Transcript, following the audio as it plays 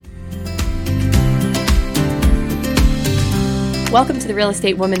Welcome to the Real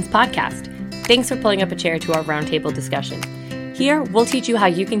Estate Women's Podcast. Thanks for pulling up a chair to our roundtable discussion. Here, we'll teach you how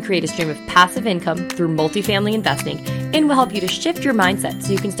you can create a stream of passive income through multifamily investing, and we'll help you to shift your mindset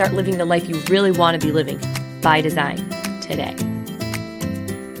so you can start living the life you really want to be living by design today.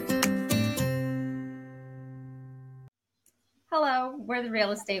 Hello, we're the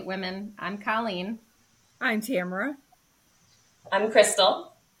Real Estate Women. I'm Colleen. I'm Tamara. I'm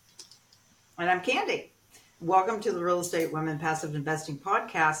Crystal. And I'm Candy. Welcome to the Real Estate Women Passive Investing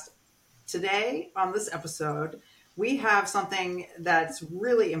Podcast. Today, on this episode, we have something that's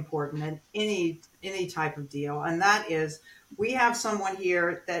really important in any type of deal, and that is we have someone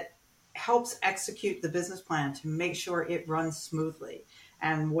here that helps execute the business plan to make sure it runs smoothly.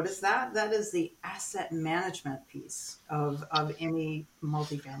 And what is that? That is the asset management piece of any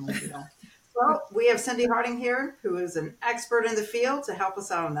multifamily deal. Well, we have Cyndee Harding here, who is an expert in the field to help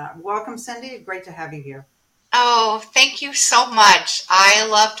us out on that. Welcome, Cyndee. Great to have you here. Oh, thank you so much. I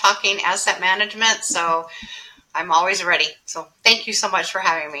love talking asset management, so I'm always ready. So thank you so much for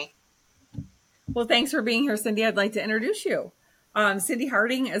having me. Well, thanks for being here, Cyndee. I'd like to introduce you. Cyndee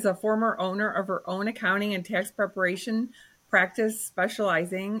Harding is a former owner of her own accounting and tax preparation practice,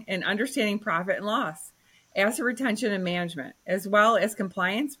 specializing in understanding profit and loss, asset retention and management, as well as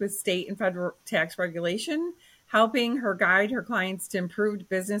compliance with state and federal tax regulation, helping her guide her clients to improved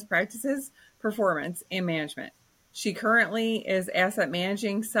business practices, performance, and management. She currently is asset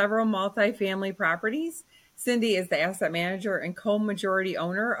managing several multifamily properties. Cyndee is the asset manager and co-majority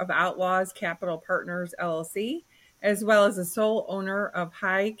owner of Outlaws Capital Partners, LLC, as well as the sole owner of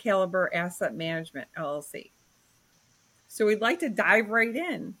High Caliber Asset Management, LLC. So we'd like to dive right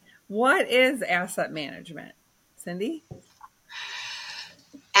in. What is asset management? Cyndee?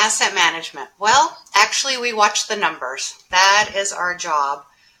 Asset management. Well, actually, we watch the numbers. That is our job.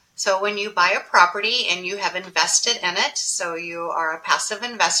 So when you buy a property and you have invested in it, so you are a passive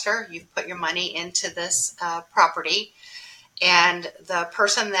investor, you've put your money into this property, and the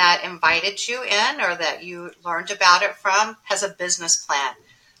person that invited you in or that you learned about it from has a business plan.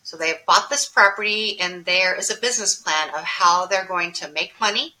 So they've bought this property and there is a business plan of how they're going to make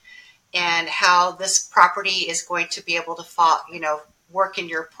money and how this property is going to be able to work in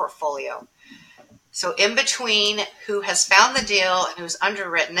your portfolio. So in between who has found the deal and who's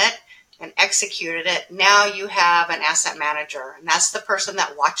underwritten it and executed it, now you have an asset manager, and that's the person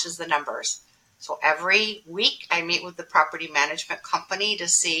that watches the numbers. So every week I meet with the property management company to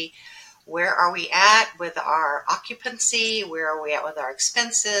see where are we at with our occupancy, where are we at with our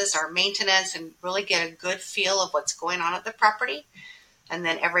expenses, our maintenance, and really get a good feel of what's going on at the property. And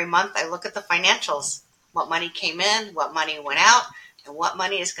then every month I look at the financials, what money came in, what money went out, and what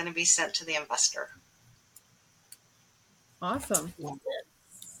money is going to be sent to the investor. Awesome.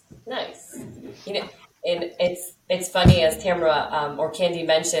 Nice. And it's funny, as Tamara or Candy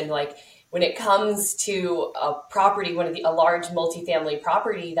mentioned, like when it comes to a property, a large multifamily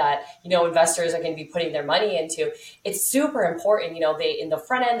property that, investors are going to be putting their money into, it's super important. They, in the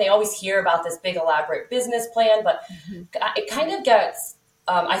front end, they always hear about this big elaborate business plan, but it kind of gets,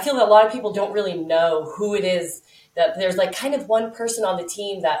 I feel that a lot of people don't really know who it is. That there's like kind of one person on the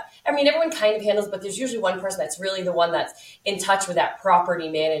team that, everyone kind of handles, but there's usually one person that's really the one that's in touch with that property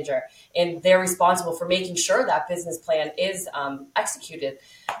manager. And they're responsible for making sure that business plan is executed,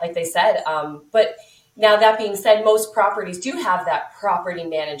 like they said. But now that being said, most properties do have that property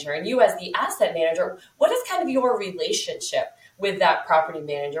manager. And you as the asset manager, what is kind of your relationship with that property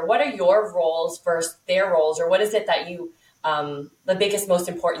manager? What are your roles versus their roles? Or what is it that you the biggest, most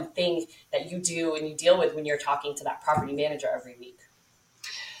important thing that you do and you deal with when you're talking to that property manager every week?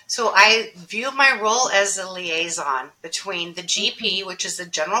 So I view my role as a liaison between the GP, which is the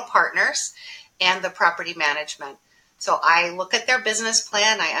general partners, and the property management. So I look at their business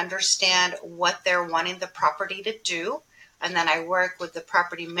plan, I understand what they're wanting the property to do, and then I work with the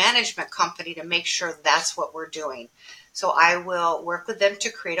property management company to make sure that's what we're doing. So I will work with them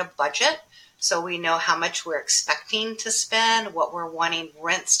to create a budget, so we know how much we're expecting to spend, what we're wanting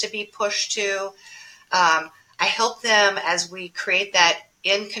rents to be pushed to. I help them as we create that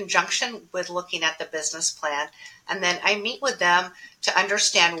in conjunction with looking at the business plan. And then I meet with them to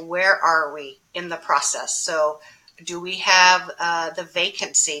understand where are we in the process. So do we have the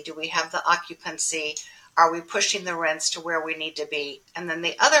vacancy? Do we have the occupancy? Are we pushing the rents to where we need to be? And then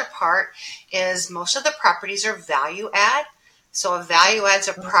the other part is most of the properties are value add. So a value add is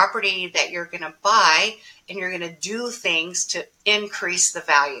a property that you're going to buy and you're going to do things to increase the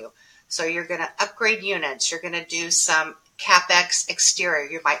value. So you're going to upgrade units. You're going to do some CapEx exterior.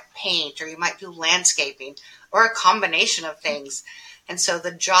 You might paint or you might do landscaping or a combination of things. And so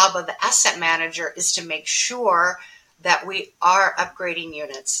the job of the asset manager is to make sure that we are upgrading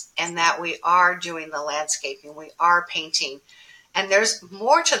units and that we are doing the landscaping, we are painting. And there's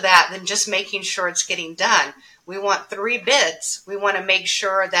more to that than just making sure it's getting done. We want 3 bids. We want to make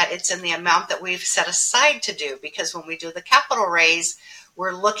sure that it's in the amount that we've set aside to do, because when we do the capital raise,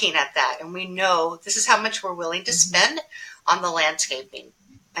 we're looking at that and we know this is how much we're willing to spend on the landscaping.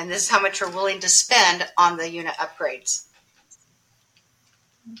 And this is how much we're willing to spend on the unit upgrades.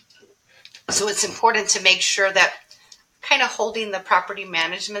 So it's important to make sure that kind of holding the property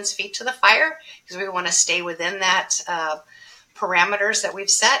management's feet to the fire, because we want to stay within that parameters that we've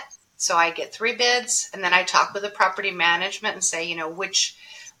set. So I get 3 bids, and then I talk with the property management and say,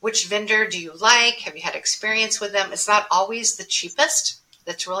 which vendor do you like? Have you had experience with them? It's not always the cheapest.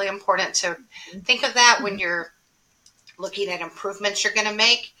 That's really important to think of that when you're looking at improvements you're going to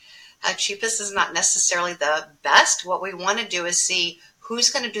make. Cheapest is not necessarily the best. What we want to do is see who's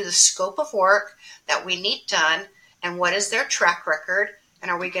going to do the scope of work that we need done, and what is their track record,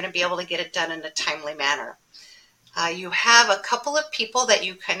 and are we going to be able to get it done in a timely manner. You have a couple of people that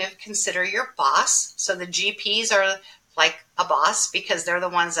you kind of consider your boss. So the GPs are like a boss because they're the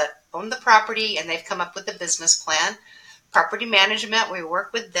ones that own the property and they've come up with the business plan. Property management, we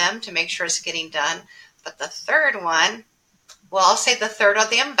work with them to make sure it's getting done. But the third one, well, I'll say the third are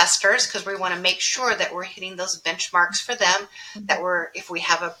the investors, because we want to make sure that we're hitting those benchmarks for them, that if we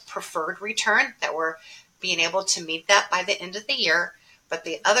have a preferred return, that we're being able to meet that by the end of the year. But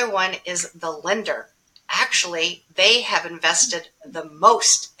the other one is the lender. Actually, they have invested the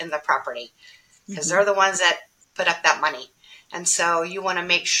most in the property because they're the ones that put up that money. And so you want to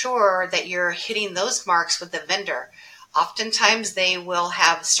make sure that you're hitting those marks with the vendor. Oftentimes they will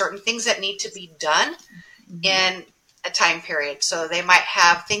have certain things that need to be done in a time period. So they might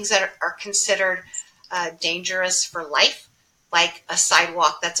have things that are considered dangerous for life, like a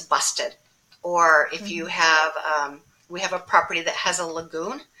sidewalk that's busted. Or if you have, we have a property that has a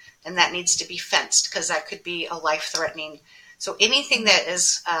lagoon, and that needs to be fenced because that could be a life-threatening. So anything that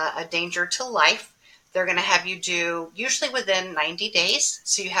is a danger to life, they're going to have you do usually within 90 days.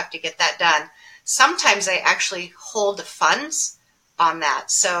 So you have to get that done. Sometimes they actually hold funds on that.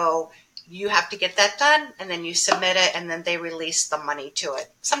 So you have to get that done, and then you submit it, and then they release the money to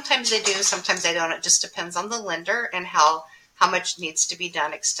it. Sometimes they do, sometimes they don't. It just depends on the lender and how much needs to be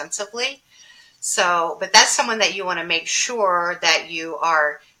done extensively. So, but that's someone that you want to make sure that you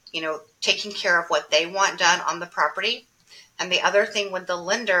are taking care of what they want done on the property. And the other thing with the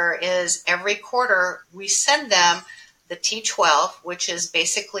lender is every quarter we send them the T12, which is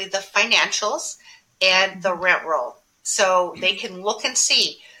basically the financials and the rent roll. So they can look and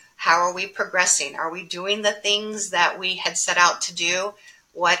see, how are we progressing? Are we doing the things that we had set out to do?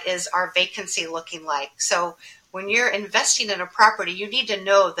 What is our vacancy looking like? So when you're investing in a property, you need to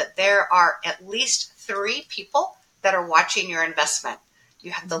know that there are at least 3 people that are watching your investment. You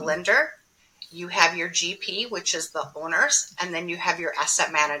have the lender, you have your GP, which is the owners, and then you have your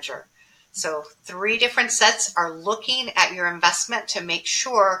asset manager. So 3 different sets are looking at your investment to make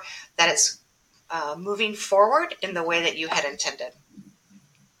sure that it's moving forward in the way that you had intended.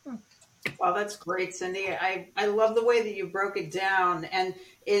 Well, that's great, Cyndee. I love the way that you broke it down. And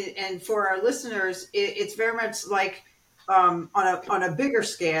for our listeners, it's very much like on a bigger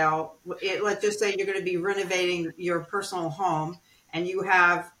scale. Let's just say you're going to be renovating your personal home, and you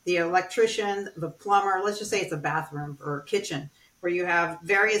have the electrician, the plumber, let's just say it's a bathroom or a kitchen, where you have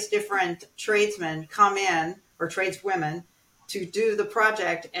various different tradesmen come in, or tradeswomen, to do the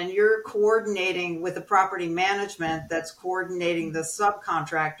project, and you're coordinating with the property management that's coordinating the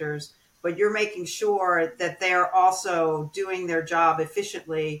subcontractors, but you're making sure that they're also doing their job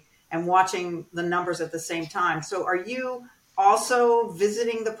efficiently and watching the numbers at the same time. So are you also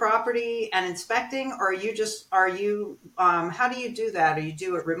visiting the property and inspecting, or how do you do that? Do you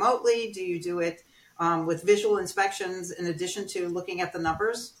do it remotely? Do you do it with visual inspections in addition to looking at the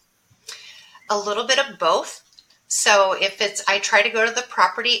numbers? A little bit of both. So I try to go to the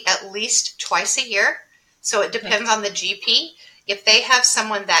property at least twice a year. So it depends on the GP. If they have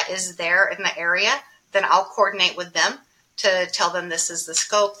someone that is there in the area, then I'll coordinate with them to tell them this is the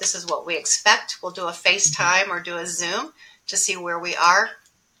scope, this is what we expect. We'll do a FaceTime or do a Zoom to see where we are.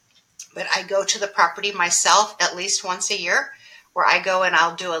 But I go to the property myself at least once a year, where I go and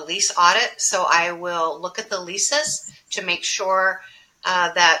I'll do a lease audit. So I will look at the leases to make sure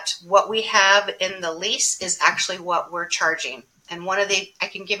that what we have in the lease is actually what we're charging. And I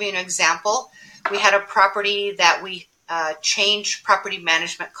can give you an example. We had a property that we changed property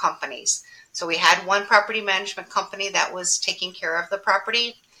management companies. So we had one property management company that was taking care of the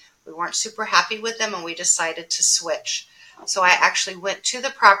property. We weren't super happy with them, and we decided to switch. So I actually went to the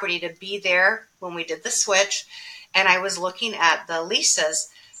property to be there when we did the switch, and I was looking at the leases,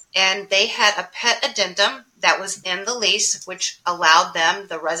 and they had a pet addendum that was in the lease, which allowed them,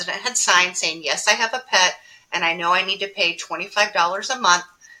 the resident had signed saying, yes, I have a pet, and I know I need to pay $25 a month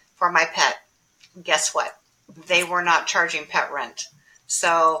for my pet. Guess what? They were not charging pet rent.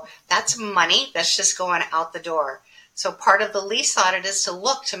 So that's money that's just going out the door. So part of the lease audit is to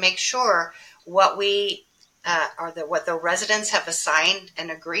look to make sure what what the residents have assigned and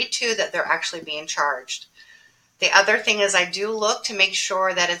agreed to, that they're actually being charged. The other thing is I do look to make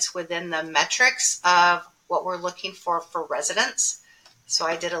sure that it's within the metrics of what we're looking for residents. So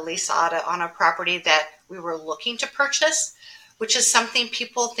I did a lease audit on a property that we were looking to purchase, which is something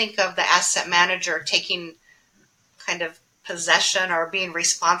people think of the asset manager taking kind of possession or being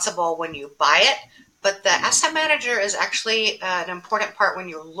responsible when you buy it. But the asset manager is actually an important part when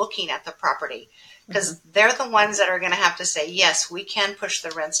you're looking at the property, because they're the ones that are going to have to say, yes, we can push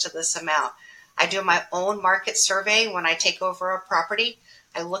the rents to this amount. I do my own market survey when I take over a property.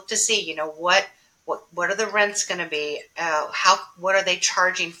 I look to see, what are the rents going to be? What are they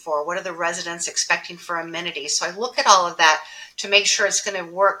charging for? What are the residents expecting for amenities? So I look at all of that to make sure it's going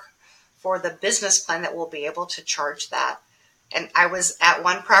to work for the business plan that we'll be able to charge that. And I was at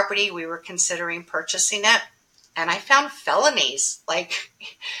one property, we were considering purchasing it, and I found felonies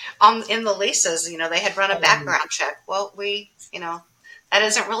in the leases. They had run a background check. Well, that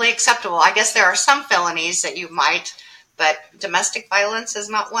isn't really acceptable. I guess there are some felonies that you might, but domestic violence is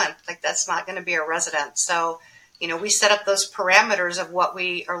not one. That's not going to be a resident. So, we set up those parameters of what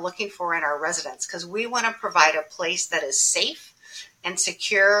we are looking for in our residents, because we want to provide a place that is safe and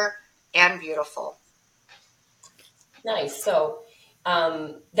secure and beautiful. Nice. So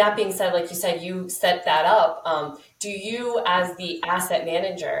that being said, like you said, you set that up. Do you, as the asset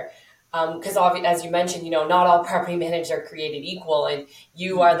manager, because as you mentioned, not all property managers are created equal, and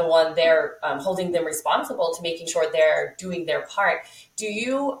you are the one there holding them responsible to making sure they're doing their part. Do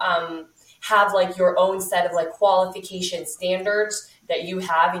you have your own set of qualification standards that you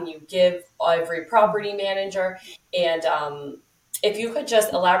have and you give every property manager? And if you could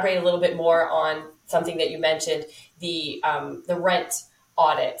just elaborate a little bit more on something that you mentioned, the rent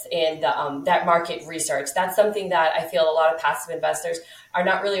audits and that market research. That's something that I feel a lot of passive investors are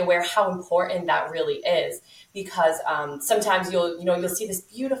not really aware how important that really is, because sometimes you'll see this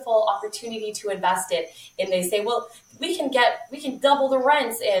beautiful opportunity to invest it, and they say, well, we can double the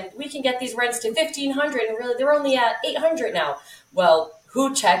rents, and we can get these rents to $1,500, and really they're only at $800 now. Well,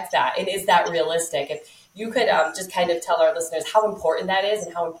 who checked that, and is that realistic? If you could just kind of tell our listeners how important that is,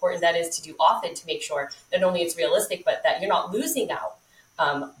 and how important that is to do often to make sure not only it's realistic, but that you're not losing out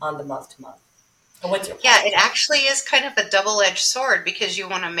on the month to month. And what's your plan? Yeah, it actually is kind of a double-edged sword, because you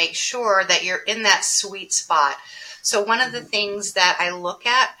want to make sure that you're in that sweet spot. So one of the things that I look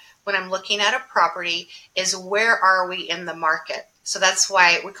at when I'm looking at a property is, where are we in the market? So that's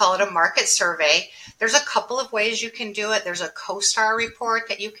why we call it a market survey. There's a couple of ways you can do it. There's a CoStar report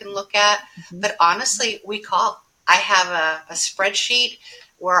that you can look at. But honestly, we call. I have a spreadsheet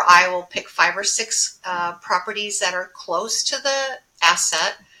where I will pick 5 or 6 properties that are close to the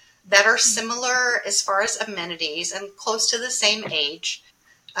asset, that are similar as far as amenities and close to the same age.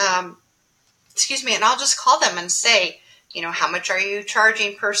 And I'll just call them and say, how much are you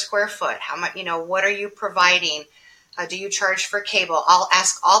charging per square foot? How much, what are you providing? Do you charge for cable? I'll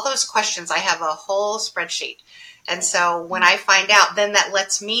ask all those questions. I have a whole spreadsheet. And so when I find out, then that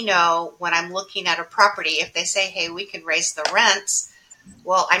lets me know when I'm looking at a property, if they say, hey, we can raise the rents,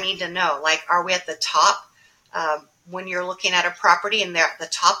 well, I need to know, are we at the top? When you're looking at a property and they're at the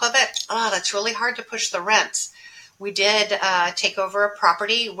top of it, that's really hard to push the rents. We did take over a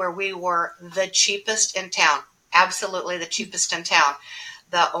property where we were the cheapest in town, absolutely the cheapest in town.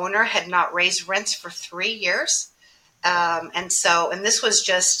 The owner had not raised rents for 3 years. And this was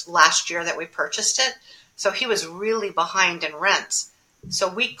just last year that we purchased it. So he was really behind in rents. So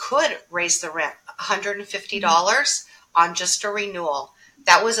we could raise the rent $150 on just a renewal.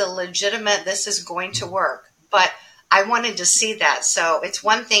 That was a legitimate, this is going to work. But I wanted to see that. So it's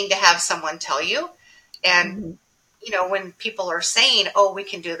one thing to have someone tell you. And, when people are saying, oh, we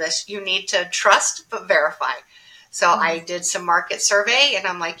can do this, you need to trust but verify. So I did some market survey, and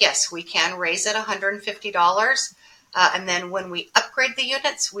I'm like, yes, we can raise it $150. And then when we upgrade the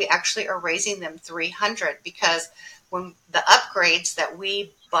units, we actually are raising them $300, because when the upgrades that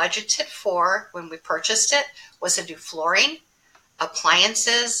we budgeted for when we purchased it was to do flooring,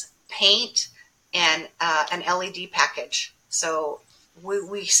 appliances, paint, and an LED package. So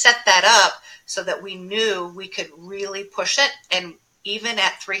we set that up so that we knew we could really push it. And even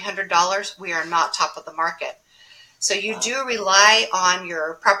at $300, we are not top of the market. So you do rely on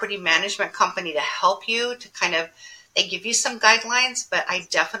your property management company to help you to they give you some guidelines, but I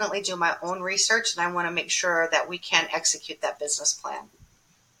definitely do my own research, and I want to make sure that we can execute that business plan.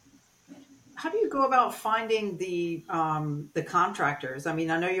 How do you go about finding the contractors? I mean,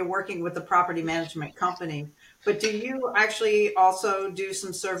 I know you're working with the property management company, but do you actually also do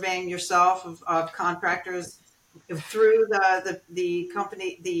some surveying yourself of contractors through the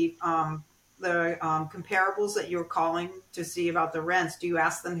company, the comparables that you're calling to see about the rents? Do you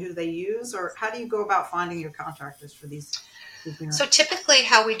ask them who they use, or how do you go about finding your contractors for these units? So typically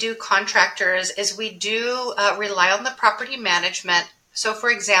how we do contractors is we do rely on the property management. So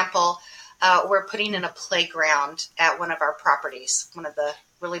for example, we're putting in a playground at one of our properties, one of the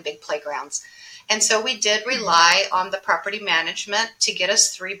really big playgrounds. And so we did rely on the property management to get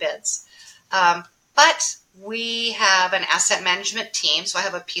us 3 bids. But we have an asset management team. So I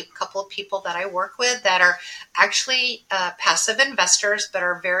have a couple of people that I work with that are actually passive investors, but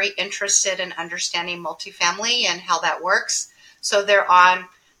are very interested in understanding multifamily and how that works. So they're on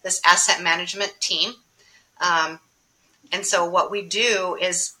this asset management team. And so what we do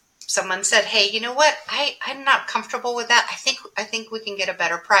is, someone said, hey, you know what? I'm not comfortable with that. I think we can get a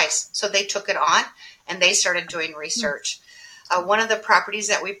better price. So they took it on and they started doing research. One of the properties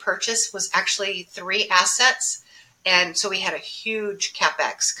that we purchased was actually 3 assets. And so we had a huge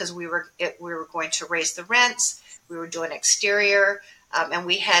CapEx because we were going to raise the rents. We were doing exterior, and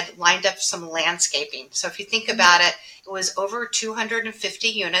we had lined up some landscaping. So if you think about it, it was over 250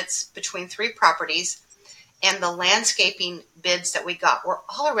 units between 3 properties. And the landscaping bids that we got were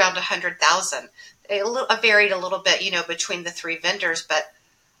all around $100,000. It varied a little bit, between the 3 vendors, but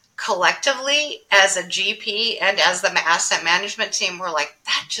collectively, as a GP and as the asset management team, we're like,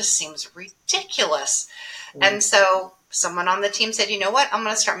 that just seems ridiculous. And so someone on the team said, you know what, I'm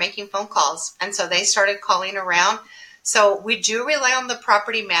going to start making phone calls. And so they started calling around. So we do rely on the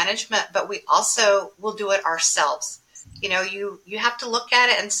property management, but we also will do it ourselves. You have to look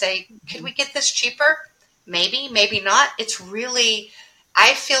at it and say, could we get this cheaper? Maybe, maybe not. It's really,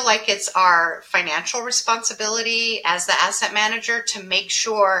 I feel like it's our financial responsibility as the asset manager to make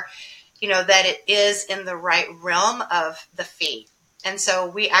sure, that it is in the right realm of the fee. And so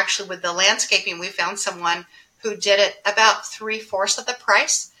we actually, with the landscaping, we found someone who did it about 3/4 of the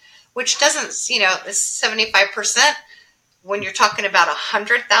price, which doesn't, is 75%. When you're talking about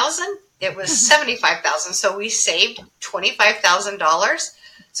 $100,000, it was $75,000. So we saved $25,000.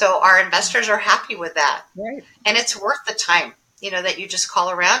 So our investors are happy with that. Right. And it's worth the time, that you just call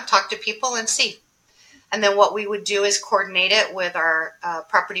around, talk to people and see. And then what we would do is coordinate it with our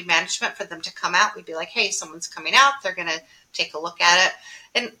property management for them to come out. We'd be like, hey, someone's coming out. They're going to take a look at it.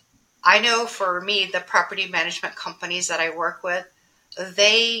 And I know for me, the property management companies that I work with,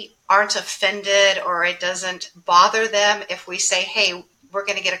 they aren't offended, or it doesn't bother them if we say, hey, we're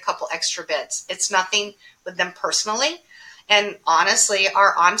going to get a couple extra bids. It's nothing with them personally. And honestly,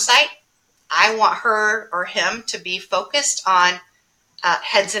 our on-site, I want her or him to be focused on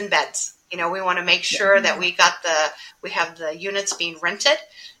heads and beds. We want to make sure that we have the units being rented.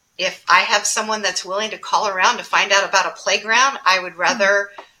 If I have someone that's willing to call around to find out about a playground, I would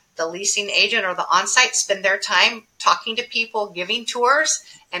rather the leasing agent or the on-site spend their time talking to people, giving tours,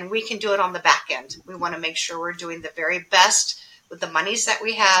 and we can do it on the back end. We want to make sure we're doing the very best with the monies that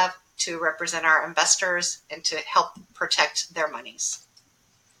we have to represent our investors and to help protect their monies.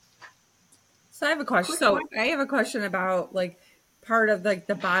 So I have a question. I have a question about part of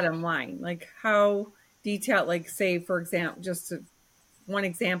the bottom line, how detailed, say, for example, one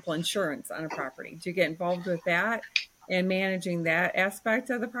example, insurance on a property. Do you get involved with that and managing that aspect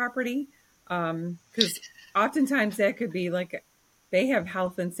of the property? Because oftentimes that could be they have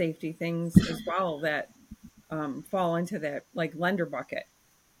health and safety things as well that fall into that lender bucket.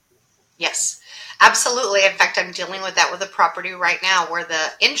 Yes, absolutely. In fact, I'm dealing with that with a property right now where the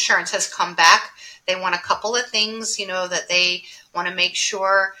insurance has come back. They want a couple of things, that they want to make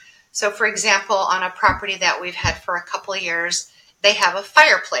sure. So, for example, on a property that we've had for a couple of years, they have a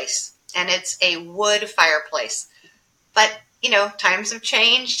fireplace, and it's a wood fireplace. But, times have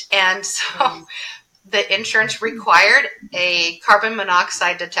changed, and so the insurance required a carbon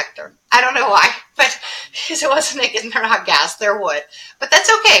monoxide detector. I don't know why, but it wasn't, they're not gas, they're wood. But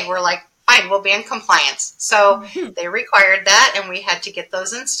that's okay. We're like, fine, we'll be in compliance. So they required that, and we had to get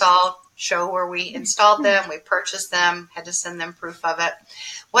those installed, show where we installed them, we purchased them, had to send them proof of it.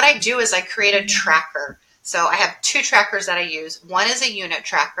 What I do is I create a tracker. So I have 2 trackers that I use. One is a unit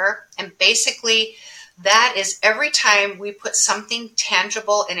tracker, and basically that is every time we put something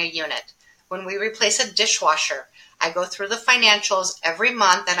tangible in a unit. When we replace a dishwasher, I go through the financials every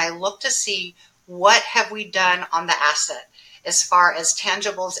month and I look to see what have we done on the asset as far as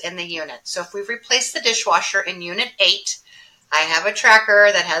tangibles in the unit. So if we've replaced the dishwasher in unit 8, I have a tracker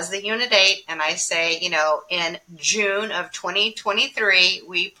that has the unit 8, and I say, in June of 2023,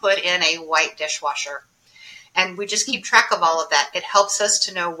 we put in a white dishwasher. And we just keep track of all of that. It helps us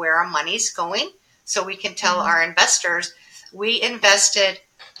to know where our money's going, so we can tell our investors, we invested,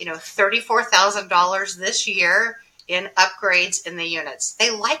 $34,000 this year in upgrades in the units.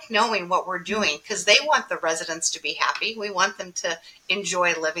 They like knowing what we're doing because they want the residents to be happy. We want them to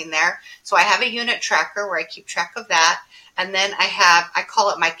enjoy living there. So I have a unit tracker where I keep track of that. And then I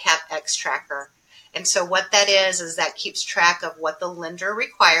call it my CapEx tracker. And so what that is that keeps track of what the lender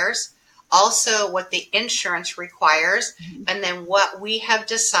requires, also what the insurance requires, and then what we have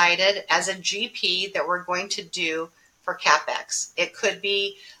decided as a GP that we're going to do for CapEx. It could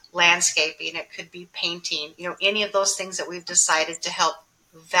be landscaping, it could be painting, any of those things that we've decided to help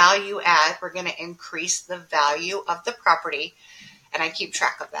value add. We're going to increase the value of the property, and I keep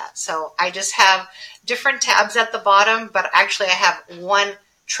track of that. So I just have different tabs at the bottom, but actually I have one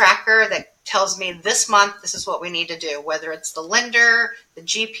tracker that tells me this month this is what we need to do, whether it's the lender, the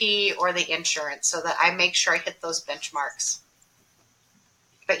GP, or the insurance, so that I make sure I hit those benchmarks.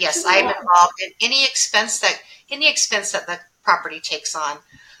 But yes, I'm involved in any expense that the property takes on.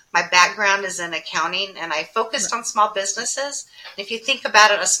 My background is in accounting, and I focused on small businesses. If you think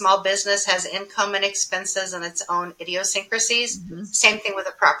about it, a small business has income and expenses and its own idiosyncrasies. Same thing with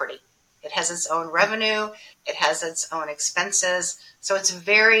a property. It has its own revenue. It has its own expenses. So it's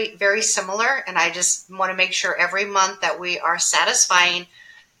very, very similar. And I just want to make sure every month that we are satisfying,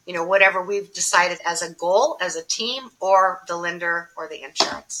 whatever we've decided as a goal, as a team, or the lender or the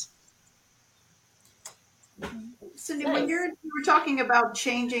insurance. Cyndee, when you were talking about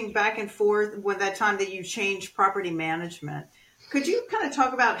changing back and forth with that time that you changed property management, could you kind of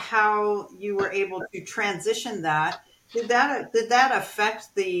talk about how you were able to transition that? Did that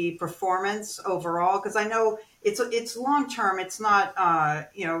affect the performance overall? Because I know it's long term. It's not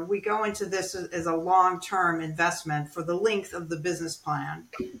we go into this as a long term investment for the length of the business plan.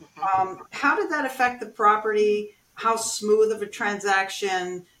 How did that affect the property? How smooth of a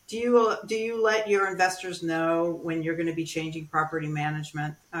transaction? Do you let your investors know when you're going to be changing property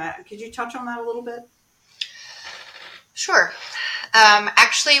management? Could you touch on that a little bit?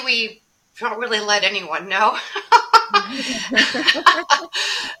 Actually, we don't really let anyone know.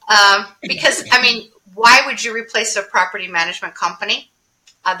 Because, why would you replace a property management company?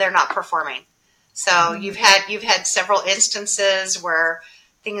 They're not performing. So you've had several instances where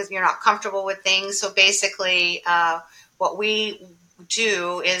you're not comfortable with things. So basically, what we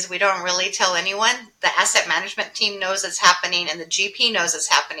do is we don't really tell anyone. The asset management team knows it's happening and the GP knows it's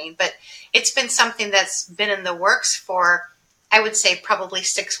happening, but it's been something that's been in the works for, I would say, probably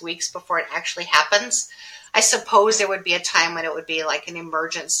 6 weeks before it actually happens. I suppose there would be a time when it would be like an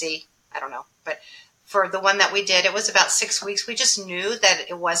emergency. I don't know. But for the one that we did, it was about 6 weeks. We just knew that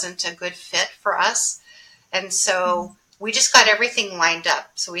it wasn't a good fit for us. And so we just got everything lined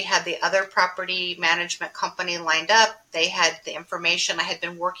up. So we had the other property management company lined up. They had the information. I had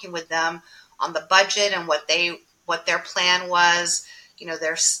been working with them on the budget and what their plan was,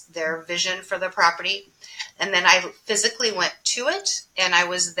 their vision for the property. And then I physically went to it, and I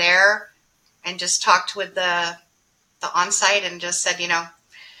was there and just talked with the on-site and just said,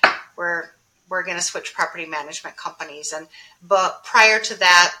 we're going to switch property management companies. But prior to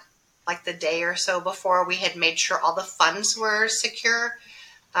that, like the day or so before, we had made sure all the funds were secure,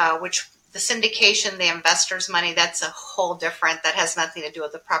 which the syndication, the investors' money, that's a whole different, that has nothing to do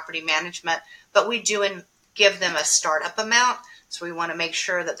with the property management. But we do give them a startup amount. So we want to make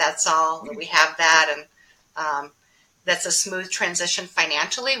sure that that's all, that we have that, and that's a smooth transition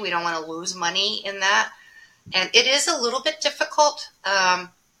financially. We don't want to lose money in that. And it is a little bit difficult. And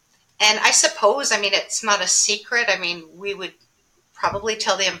I suppose, it's not a secret. We would probably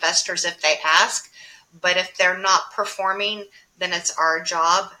tell the investors if they ask, but if they're not performing, then it's our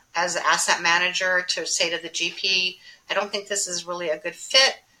job as an asset manager to say to the GP, I don't think this is really a good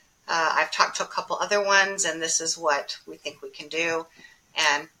fit. I've talked to a couple other ones, and this is what we think we can do.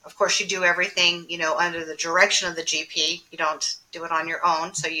 And of course, you do everything, under the direction of the GP. You don't do it on your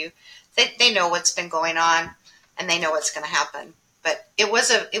own. So they know what's been going on, and they know what's going to happen. But it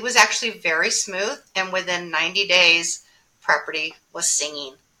was actually very smooth, and within 90 days, property was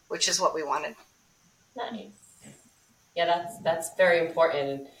singing, which is what we wanted. Nice. Yeah, that's very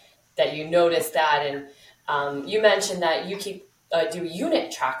important that you notice that. And you mentioned that you keep do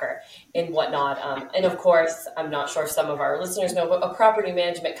unit tracker and whatnot. And of course, I'm not sure if some of our listeners know, but a property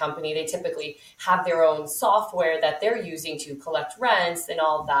management company, they typically have their own software that they're using to collect rents and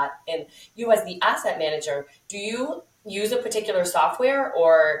all of that. And you as the asset manager, do you use a particular software,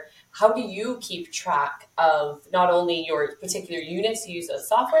 or how do you keep track of not only your particular units, you use a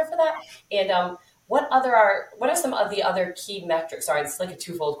software for that? And what are some of the other key metrics? Sorry, it's like a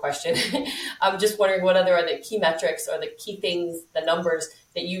twofold question. I'm just wondering what other are the key metrics or the key things, the numbers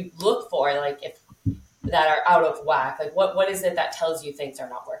that you look for, like if that are out of whack? Like what is it that tells you things are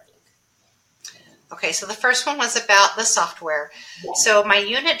not working? Okay, so the first one was about the software. Yeah. So my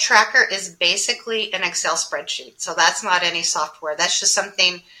unit tracker is basically an Excel spreadsheet. So that's not any software. That's just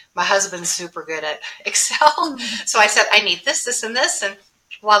something, my husband's super good at Excel. So I said, I need this, this, and this, and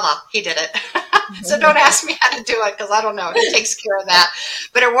voila, he did it. So don't ask me how to do it because I don't know. He takes care of that.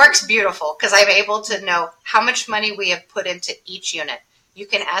 But it works beautiful because I'm able to know how much money we have put into each unit. You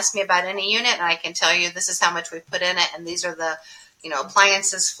can ask me about any unit and I can tell you this is how much we put in it and these are the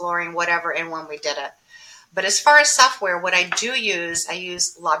appliances, flooring, whatever, and when we did it. But as far as software, what I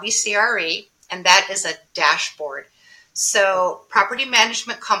use Lobby CRE, and that is a dashboard. So property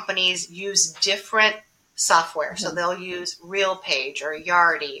management companies use different software. So they'll use RealPage or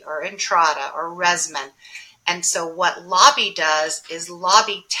Yardi or Entrata or Resman. And so what Lobby does is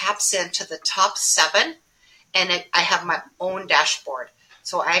Lobby taps into the top 7 and I have my own dashboard.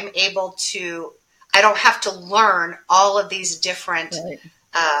 So I'm able to, I don't have to learn all of these different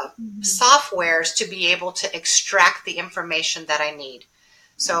softwares to be able to extract the information that I need.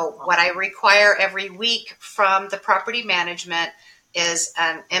 So what I require every week from the property management is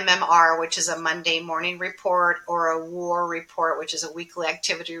an MMR, which is a Monday morning report, or a WAR report, which is a weekly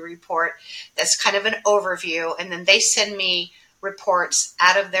activity report. That's kind of an overview. And then they send me reports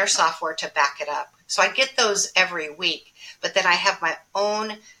out of their software to back it up. So I get those every week. But then I have my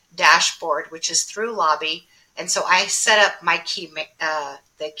own dashboard, which is through Lobby. And so I set up my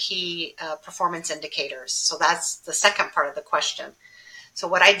key performance indicators. So that's the second part of the question. So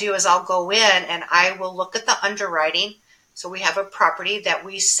what I do is I'll go in and I will look at the underwriting. So we have a property that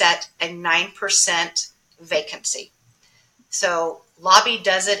we set a 9% vacancy. So Lobby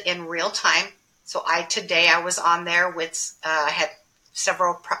does it in real time. So today I was on there with, I had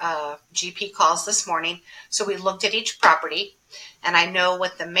several GP calls this morning. So we looked at each property and I know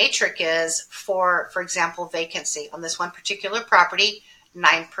what the matrix is for example, vacancy. On this one particular property,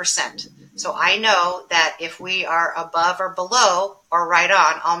 9%. So I know that if we are above or below or right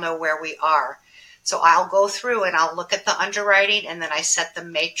on, I'll know where we are. So I'll go through and I'll look at the underwriting and then I set the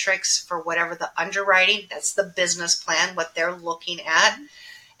matrix for whatever the underwriting, that's the business plan, what they're looking at,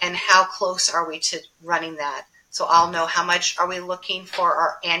 and how close are we to running that. So I'll know how much are we looking for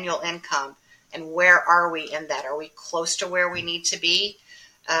our annual income and where are we in that? Are we close to where we need to be?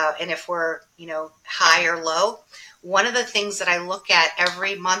 And if we're, high or low. One of the things that I look at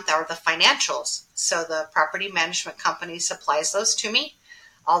every month are the financials. So the property management company supplies those to me,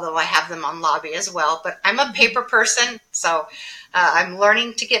 although I have them on Lobby as well. But I'm a paper person, so I'm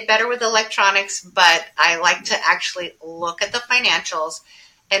learning to get better with electronics, but I like to actually look at the financials,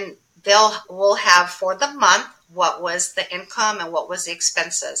 and we'll have for the month what was the income and what was the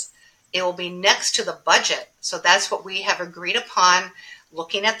expenses. It will be next to the budget. So that's what we have agreed upon,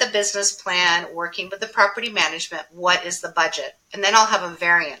 looking at the business plan, working with the property management, what is the budget? And then I'll have a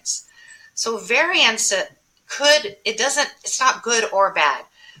variance. So variance, it's not good or bad.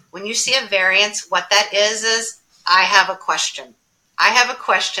 When you see a variance, what that is I have a question. I have a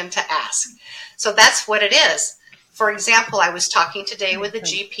question to ask. So that's what it is. For example, I was talking today with a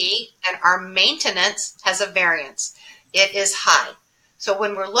GP and our maintenance has a variance. It is high. So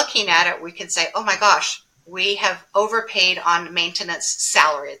when we're looking at it, we can say, oh my gosh, we have overpaid on maintenance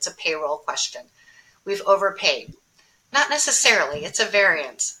salary. It's a payroll question. We've overpaid. Not necessarily. It's a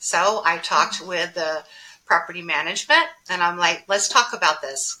variance. So I talked with the property management and I'm like, let's talk about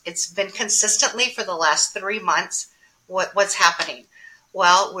this. It's been consistently for the last 3 months. What's happening?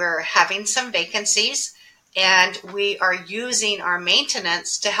 Well, we're having some vacancies and we are using our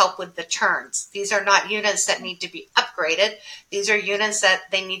maintenance to help with the turns. These are not units that need to be upgraded. These are units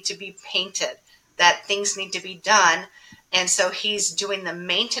that they need to be painted, that things need to be done. And so he's doing the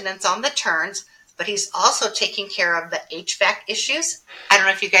maintenance on the turns, but he's also taking care of the HVAC issues. I don't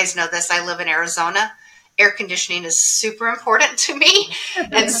know if you guys know this. I live in Arizona. Air conditioning is super important to me.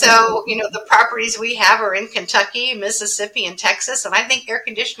 And so, the properties we have are in Kentucky, Mississippi, and Texas. And I think air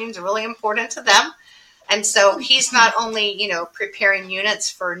conditioning is really important to them. And so he's not only, preparing units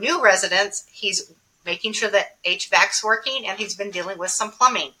for new residents, he's making sure that HVAC's working and he's been dealing with some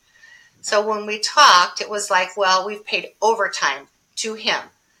plumbing. So when we talked, it was like, well, we've paid overtime to him.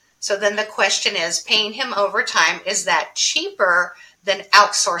 So then the question is, paying him overtime, is that cheaper than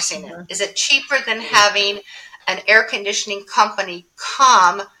outsourcing it? Is it cheaper than having an air conditioning company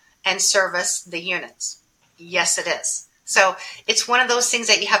come and service the units? Yes, it is. So it's one of those things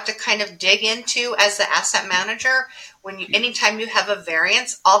that you have to kind of dig into as the asset manager. Anytime you have a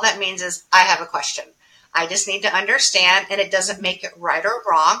variance, all that means is I have a question. I just need to understand, and it doesn't make it right or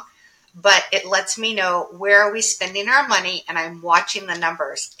wrong, but it lets me know where are we spending our money, and I'm watching the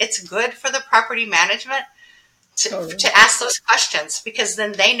numbers. It's good for the property management to ask those questions, because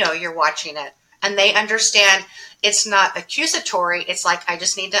then they know you're watching it and they understand it's not accusatory. It's like, I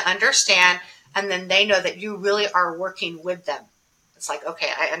just need to understand. And then they know that you really are working with them. It's like, okay,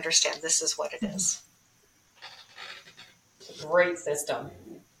 I understand. This is what it is. Great system.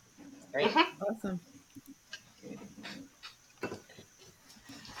 Right? Mm-hmm.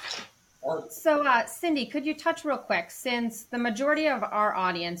 Awesome. So, Cyndee, could you touch real quick, since the majority of our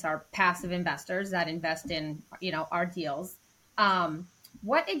audience are passive investors that invest in, our deals,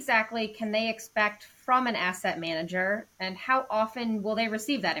 what exactly can they expect from an asset manager, and how often will they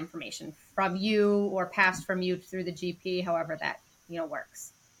receive that information from you or passed from you through the GP, however that,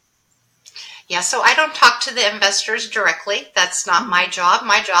 works? Yeah, so I don't talk to the investors directly. That's not my job.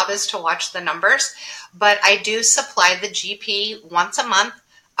 My job is to watch the numbers, but I do supply the GP once a month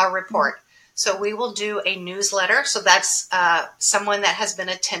a report. So we will do a newsletter. So that's someone that has been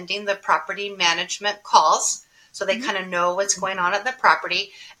attending the property management calls. So they kind of know what's going on at the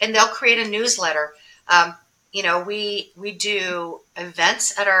property, and they'll create a newsletter. We do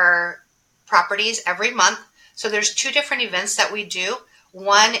events at our properties every month. So there's 2 different events that we do.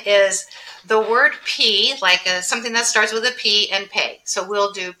 One is the word P, like something that starts with a P, and pay. So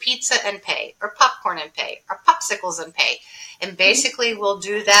we'll do pizza and pay, or popcorn and pay, or popsicles and pay. And basically we'll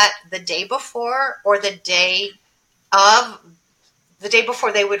do that the day before, or the day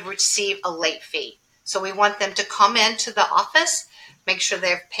before they would receive a late fee. So we want them to come into the office, make sure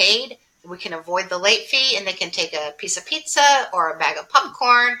they're paid. We can avoid the late fee, and they can take a piece of pizza or a bag of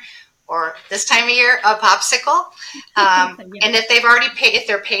popcorn, or this time of year, a popsicle. And if they've already paid, if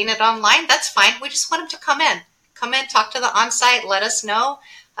they're paying it online, that's fine. We just want them to come in, talk to the on-site, let us know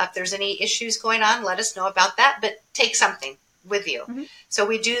if there's any issues going on, let us know about that, but take something with you. Mm-hmm. So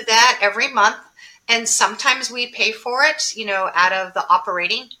we do that every month. And sometimes we pay for it, out of the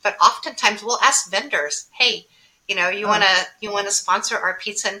operating, but oftentimes we'll ask vendors, hey, you want to sponsor our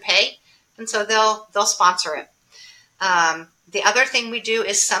pizza and pay? And so they'll sponsor it. The other thing we do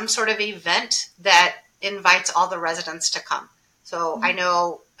is some sort of event that invites all the residents to come. So I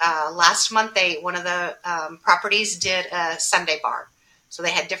know last month one of the properties did a Sunday bar. So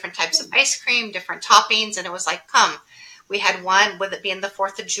they had different types of ice cream, different toppings, and it was like, come. We had one, with it being the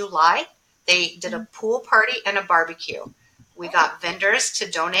 4th of July, they did a pool party and a barbecue. We got vendors to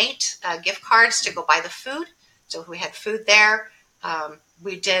donate gift cards to go buy the food. So we had food there.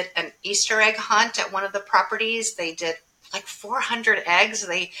 We did an Easter egg hunt at one of the properties. They did like 400 eggs.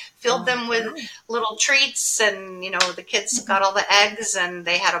 They filled them with little treats, and, the kids got all the eggs, and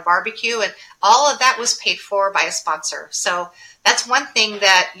they had a barbecue, and all of that was paid for by a sponsor. So that's one thing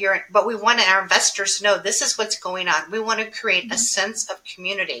but we want our investors to know this is what's going on. We want to create a sense of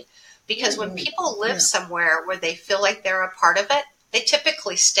community, because when people live somewhere where they feel like they're a part of it, they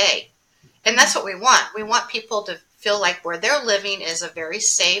typically stay. And that's what we want. We want people to feel like where they're living is a very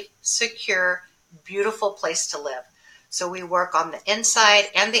safe, secure, beautiful place to live. So we work on the inside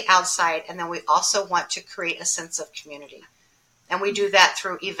and the outside, and then we also want to create a sense of community. And we do that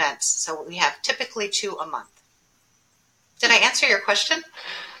through events. So we have typically 2 a month. Did I answer your question?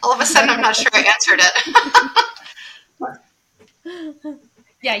 All of a sudden, I'm not sure I answered it.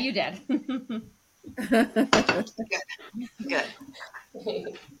 Yeah, you did. Good.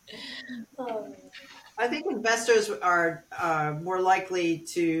 I think investors are more likely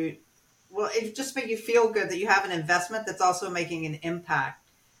to, it just makes you feel good that you have an investment that's also making an impact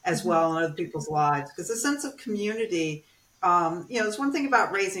as well in other people's lives. Because a sense of community, it's one thing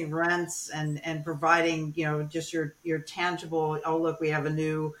about raising rents and providing, just your tangible, oh, look, we have a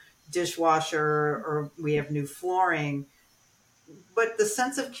new dishwasher or we have new flooring. But the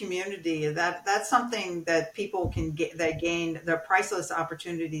sense of community, that's something that people can get, they gain their priceless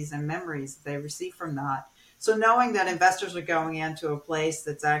opportunities and memories that they receive from that. So knowing that investors are going into a place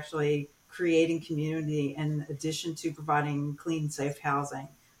that's actually creating community in addition to providing clean, safe housing,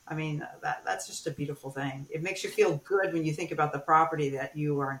 I mean, that's just a beautiful thing. It makes you feel good when you think about the property that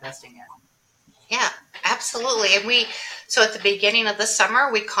you are investing in. Yeah, absolutely. And so at the beginning of the summer,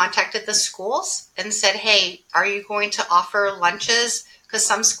 we contacted the schools and said, hey, are you going to offer lunches? because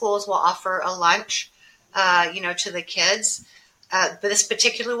some schools will offer a lunch, to the kids. But this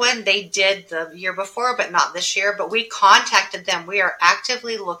particular one, they did the year before, but not this year. But we contacted them. We are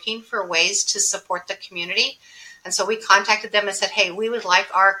actively looking for ways to support the community. And so we contacted them and said, hey, we would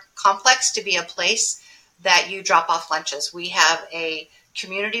like our complex to be a place that you drop off lunches. We have a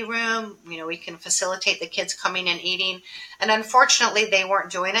community room. We can facilitate the kids coming and eating. And unfortunately, they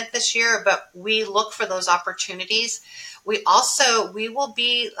weren't doing it this year, but we look for those opportunities. We will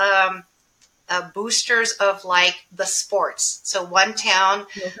be boosters of like the sports. So one town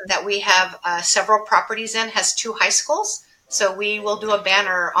that we have several properties in has 2 high schools. So we will do a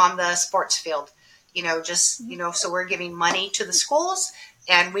banner on the sports field, so we're giving money to the schools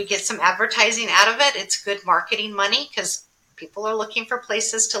and we get some advertising out of it. It's good marketing money because people are looking for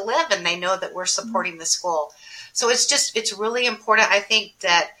places to live and they know that we're supporting the school. So it's really important, I think,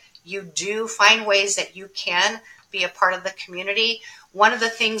 that you do find ways that you can be a part of the community. One of the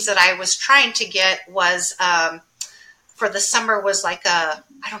things that I was trying to get was for the summer was like I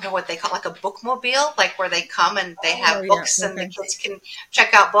don't know what they call it, like a bookmobile, like where they come and they have books and the kids can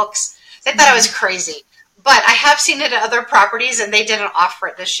check out books. They thought I was crazy. But I have seen it at other properties and they didn't offer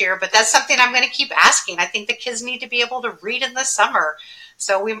it this year. But that's something I'm going to keep asking. I think the kids need to be able to read in the summer.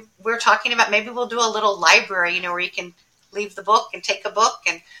 So we're talking about maybe we'll do a little library, where you can leave the book and take a book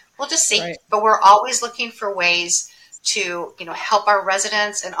and we'll just see. Right. But we're always looking for ways to, help our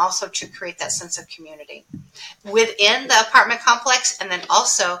residents and also to create that sense of community within the apartment complex and then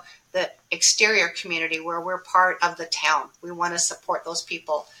also the exterior community where we're part of the town. We want to support those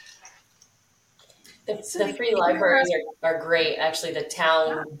people. The free libraries are great. Actually, the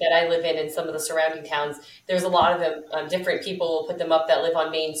town that I live in and some of the surrounding towns, there's a lot of them. Different people will put them up that live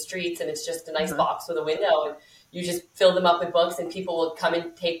on main streets, and it's just a nice box with a window. And you just fill them up with books, and people will come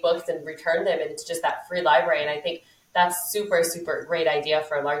and take books and return them. And it's just that free library. And I think that's super, super great idea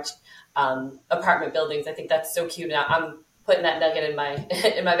for large apartment buildings. I think that's so cute. Now I'm putting that nugget in my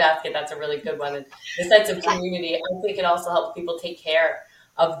in my basket. That's a really good one. And the sense of community, I think it also helps people take care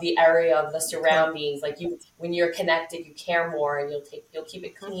of the area, of the surroundings. Like when you're connected, you care more, and you'll keep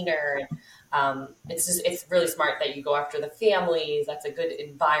it cleaner. And it's really smart that you go after the families. That's a good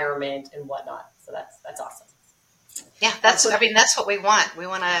environment and whatnot. So that's awesome. Yeah, that's what we want. We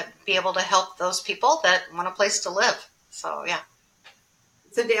want to be able to help those people that want a place to live. So yeah.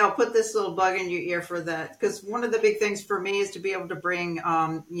 Cyndee, I'll put this little bug in your ear for that, because one of the big things for me is to be able to bring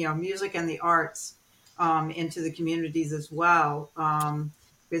music and the arts into the communities as well.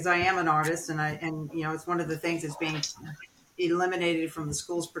 Because I am an artist, and it's one of the things that's being eliminated from the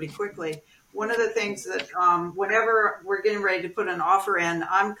schools pretty quickly. One of the things that whenever we're getting ready to put an offer in,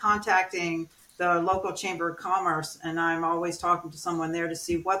 I'm contacting the local Chamber of Commerce, and I'm always talking to someone there to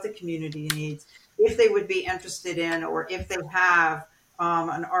see what the community needs, if they would be interested in, or if they have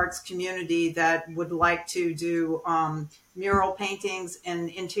an arts community that would like to do mural paintings in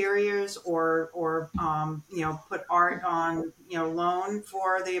interiors, or put art on loan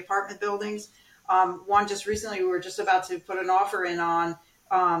for the apartment buildings. One just recently, we were just about to put an offer in on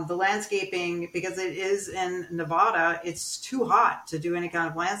the landscaping, because it is in Nevada. It's too hot to do any kind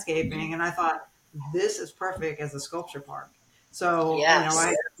of landscaping, and I thought this is perfect as a sculpture park. So, yes.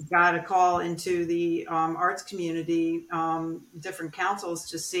 I got a call into the arts community, different councils,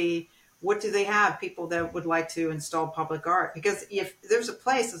 to see what do they have, people that would like to install public art. Because if there's a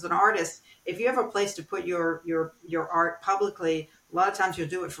place, as an artist, if you have a place to put your art publicly, a lot of times you'll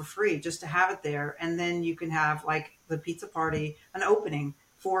do it for free just to have it there. And then you can have, like the pizza party, an opening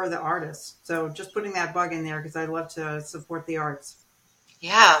for the artists. So just putting that bug in there, because I love to support the arts.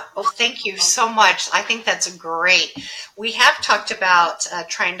 Yeah. Well, thank you so much. I think that's great. We have talked about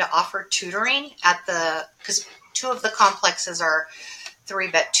trying to offer tutoring because 2 of the complexes are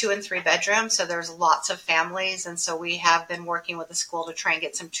 2 and 3 bedrooms. So there's lots of families. And so we have been working with the school to try and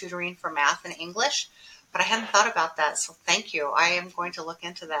get some tutoring for math and English, but I hadn't thought about that. So thank you. I am going to look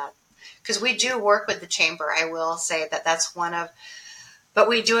into that, because we do work with the chamber. I will say that that's but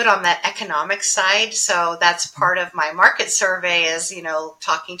we do it on the economic side. So that's part of my market survey is,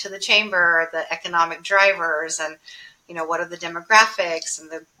 talking to the chamber, the economic drivers, and, what are the demographics and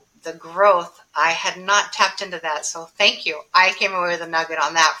the growth. I had not tapped into that. So thank you. I came away with a nugget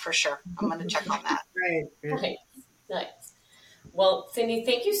on that for sure. I'm going to check on that. Great. Nice. Well, Cyndee,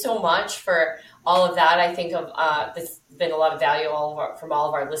 thank you so much for all of that. I think this has been a lot of value from all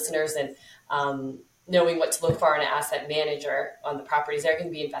of our listeners, and knowing what to look for in an asset manager on the properties they're going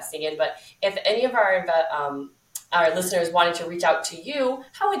to be investing in. But if any of our listeners wanted to reach out to you,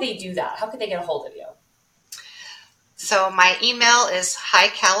 how would they do that? How could they get a hold of you? So my email is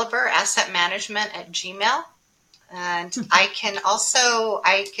highcaliberassetmanagement@gmail.com. And I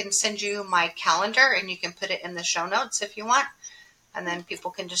can send you my calendar, and you can put it in the show notes if you want. And then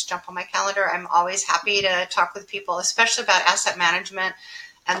people can just jump on my calendar. I'm always happy to talk with people, especially about asset management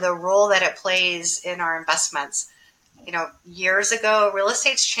and the role that it plays in our investments. Years ago, real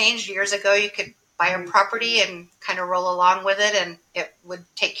estate's changed. Years ago, you could buy a property and kind of roll along with it, and it would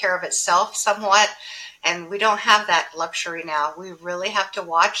take care of itself somewhat. And we don't have that luxury now. We really have to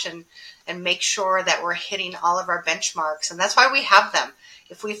watch and make sure that we're hitting all of our benchmarks. And that's why we have them.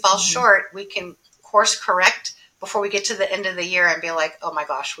 If we fall short, we can course correct before we get to the end of the year and be like, oh my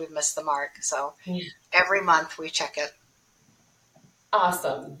gosh, we've missed the mark. So every month we check it.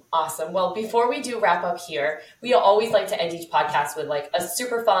 Awesome. Well, before we do wrap up here, we always like to end each podcast with like a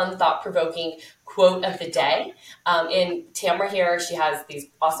super fun, thought-provoking quote of the day. And Tamara here, she has these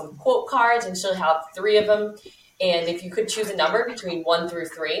awesome quote cards, and she'll have 3 of them. And if you could choose a number between 1 through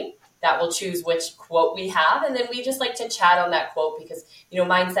 3, that will choose which quote we have. And then we just like to chat on that quote because,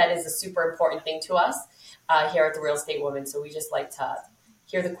 mindset is a super important thing to us here at the Real Estate Woman. So we just like to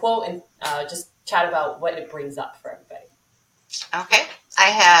hear the quote and just chat about what it brings up for everybody. Okay. I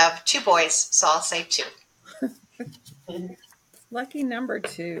have 2 boys, so I'll say 2. Lucky number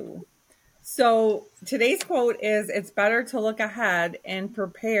 2. So today's quote is, it's better to look ahead and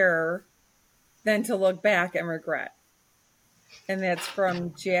prepare than to look back and regret. And that's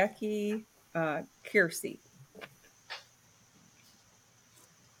from Jackie Kiersey.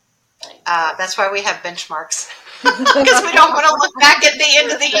 That's why we have benchmarks. Because we don't want to look back at the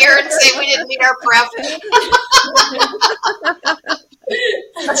end of the year and say we didn't meet our prep.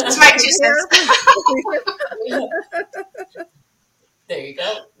 That's just my 2 cents. There you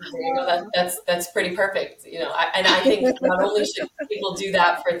go. That's pretty perfect. And I think not only should people do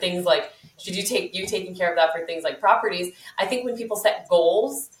that for things like, should you taking care of that for things like properties? I think when people set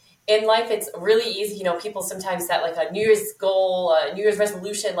goals in life, it's really easy. People sometimes set like a New Year's goal, a New Year's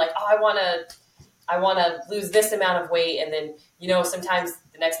resolution, like, oh, I want to lose this amount of weight. And then, sometimes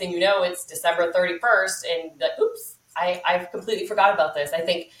the next thing you know, it's December 31st and oops, I've completely forgot about this. I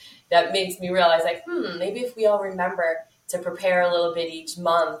think that makes me realize like, maybe if we all remember to prepare a little bit each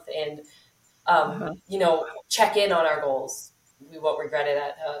month and, check in on our goals, we won't regret it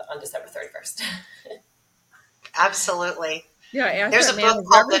on December 31st. Absolutely. Yeah. There's a book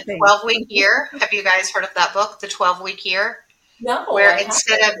called The 12-Week Year. Have you guys heard of that book, The 12-Week Year? No. Where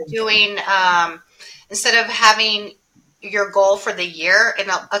instead of having your goal for the year, and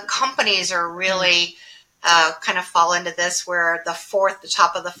companies are really kind of fall into this where the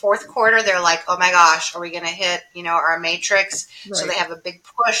top of the 4th quarter, they're like, oh my gosh, are we going to hit, our matrix? Right. So they have a big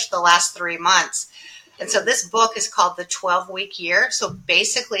push the last 3 months. And so this book is called The 12-Week Year. So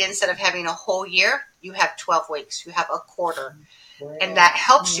basically, instead of having a whole year, you have 12 weeks. You have a quarter. And that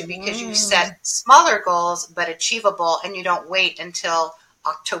helps you because you set smaller goals, but achievable, and you don't wait until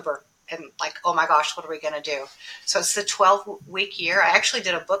October and like, oh my gosh, what are we going to do? So it's the 12-week year. I actually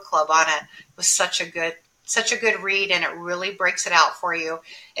did a book club on it. It was such a good read, and it really breaks it out for you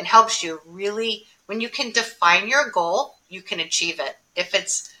and helps you really, when you can define your goal, you can achieve it. If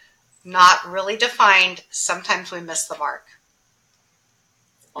it's not really defined, sometimes we miss the mark.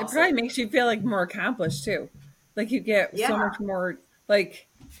 Awesome. It probably makes you feel like more accomplished too. Like you get so much more, like,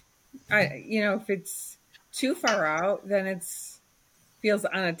 if it's too far out, then it's feels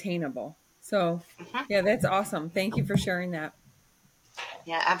unattainable. So yeah, that's awesome. Thank you for sharing that.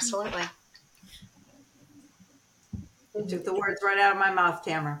 Yeah, absolutely. You took the words right out of my mouth,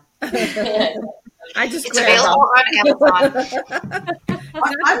 Tamara. It's available on Amazon.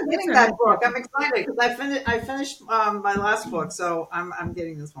 I'm getting that book. I'm excited because I finished my last book, so I'm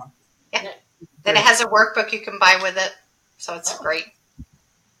getting this one. Yeah. Then it has a workbook you can buy with it, so it's great.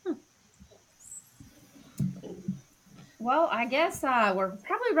 Well, I guess we're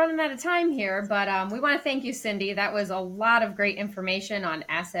probably running out of time here, but we want to thank you, Cyndee. That was a lot of great information on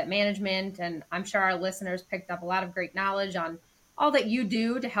asset management, and I'm sure our listeners picked up a lot of great knowledge on all that you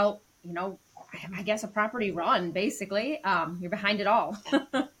do to help, I guess, a property run, basically. You're behind it all.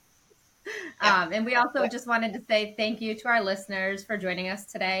 And we also just wanted to say thank you to our listeners for joining us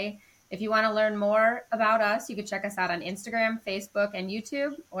today. If you want to learn more about us, you can check us out on Instagram, Facebook, and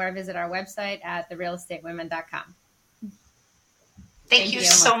YouTube, or visit our website at therealestatewomen.com. Thank you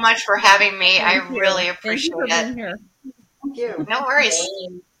so much for having me. I really appreciate it. Thank you. No worries.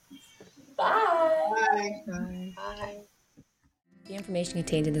 Bye. Bye. Bye. The information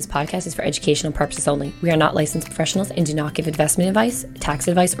contained in this podcast is for educational purposes only. We are not licensed professionals and do not give investment advice, tax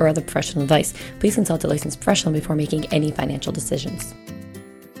advice, or other professional advice. Please consult a licensed professional before making any financial decisions.